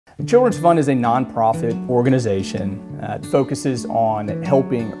The Children's Fund is a nonprofit organization that focuses on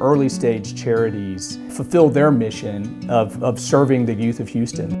helping early stage charities fulfill their mission of serving the youth of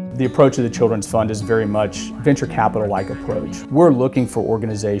Houston. The approach of the Children's Fund is very much venture capital-like approach. We're looking for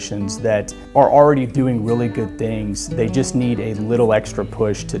organizations that are already doing really good things. They just need a little extra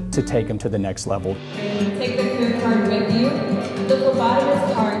push to take them to the next level. Take the career card with you. The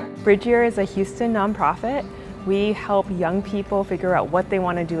phlebotomist card. Bridge Year is a Houston nonprofit. We help young people figure out what they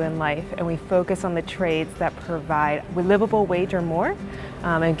want to do in life, and we focus on the trades that provide a livable wage or more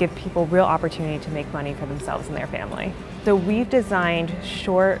and give people real opportunity to make money for themselves and their family. So we've designed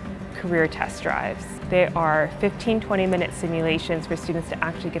short career test drives. They are 15-20-minute simulations for students to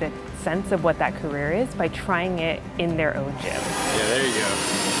actually get a sense of what that career is by trying it in their own gym. Yeah, there you go.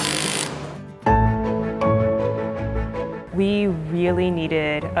 We really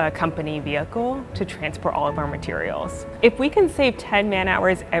needed a company vehicle to transport all of our materials. If we can save 10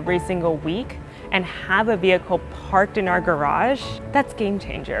 man-hours every single week and have a vehicle parked in our garage, that's game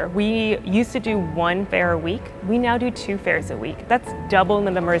changer. We used to do 1 fair a week. We now do 2 fairs a week. That's double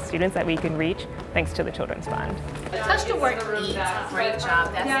the number of students that we can reach thanks to the Children's Fund. Touch to Work eats. Great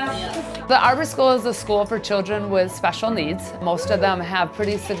job. The Arbor School is a school for children with special needs. Most of them have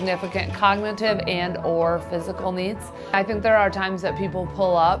pretty significant cognitive and/or physical needs. I think there are times that people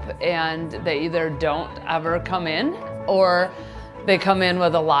pull up and they either don't ever come in or they come in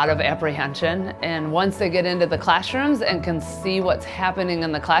with a lot of apprehension, and once they get into the classrooms and can see what's happening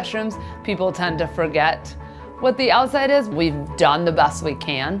in the classrooms, people tend to forget what the outside is. We've done the best we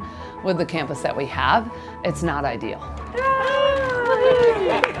can with the campus that we have. It's not ideal.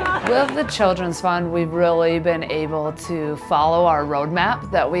 With the Children's Fund, we've really been able to follow our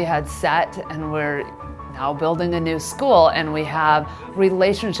roadmap that we had set, and we're now building a new school, and we have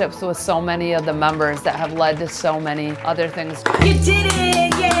relationships with so many of the members that have led to so many other things. You did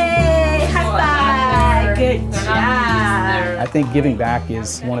it! Yay! High five! Good job! I think giving back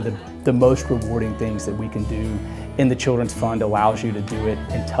is one of the most rewarding things that we can do, and the Children's Fund allows you to do it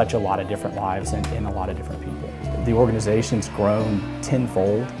and touch a lot of different lives and a lot of different people. The organization's grown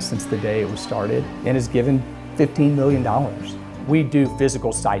tenfold since the day it was started and has given $15 million. We do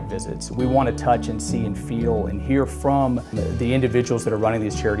physical site visits. We want to touch and see and feel and hear from the individuals that are running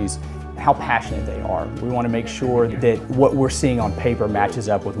these charities how passionate they are. We want to make sure that what we're seeing on paper matches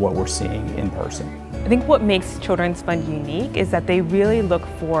up with what we're seeing in person. I think what makes Children's Fund unique is that they really look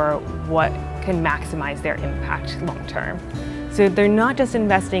for what can maximize their impact long term. So they're not just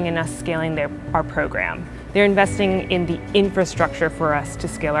investing in us scaling our program. They're investing in the infrastructure for us to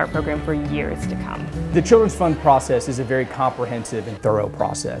scale our program for years to come. The Children's Fund process is a very comprehensive and thorough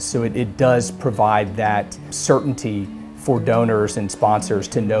process, so it does provide that certainty for donors and sponsors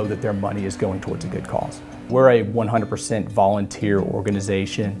to know that their money is going towards a good cause. We're a 100% volunteer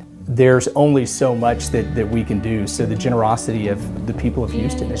organization. There's only so much that we can do, so the generosity of the people of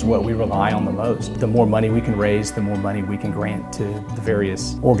Houston is what we rely on the most. The more money we can raise, the more money we can grant to the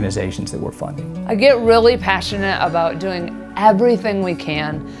various organizations that we're funding. I get really passionate about doing everything we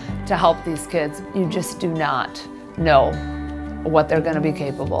can to help these kids. You just do not know what they're going to be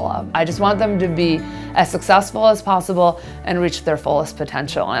capable of. I just want them to be as successful as possible and reach their fullest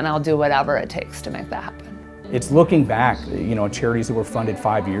potential, and I'll do whatever it takes to make that happen. It's looking back, charities that were funded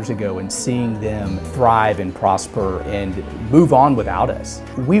 5 years ago and seeing them thrive and prosper and move on without us.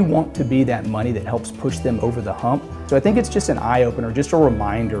 We want to be that money that helps push them over the hump. So I think it's just an eye-opener, just a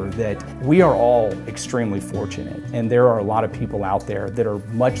reminder that we are all extremely fortunate, and there are a lot of people out there that are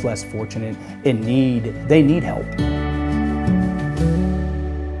much less fortunate and they need help.